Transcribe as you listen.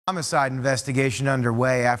Homicide investigation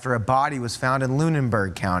underway after a body was found in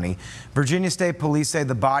Lunenburg County. Virginia State Police say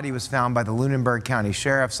the body was found by the Lunenburg County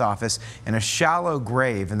Sheriff's Office in a shallow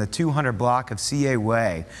grave in the 200 block of CA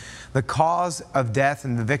Way. The cause of death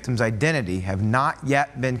and the victim's identity have not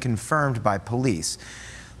yet been confirmed by police.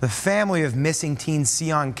 The family of missing teen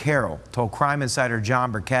Sion Carroll told Crime Insider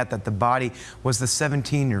John Burkett that the body was the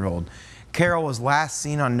 17-year-old. Carroll was last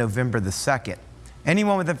seen on November the 2nd.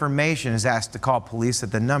 Anyone with information is asked to call police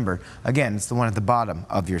at the number. Again, it's the one at the bottom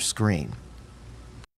of your screen.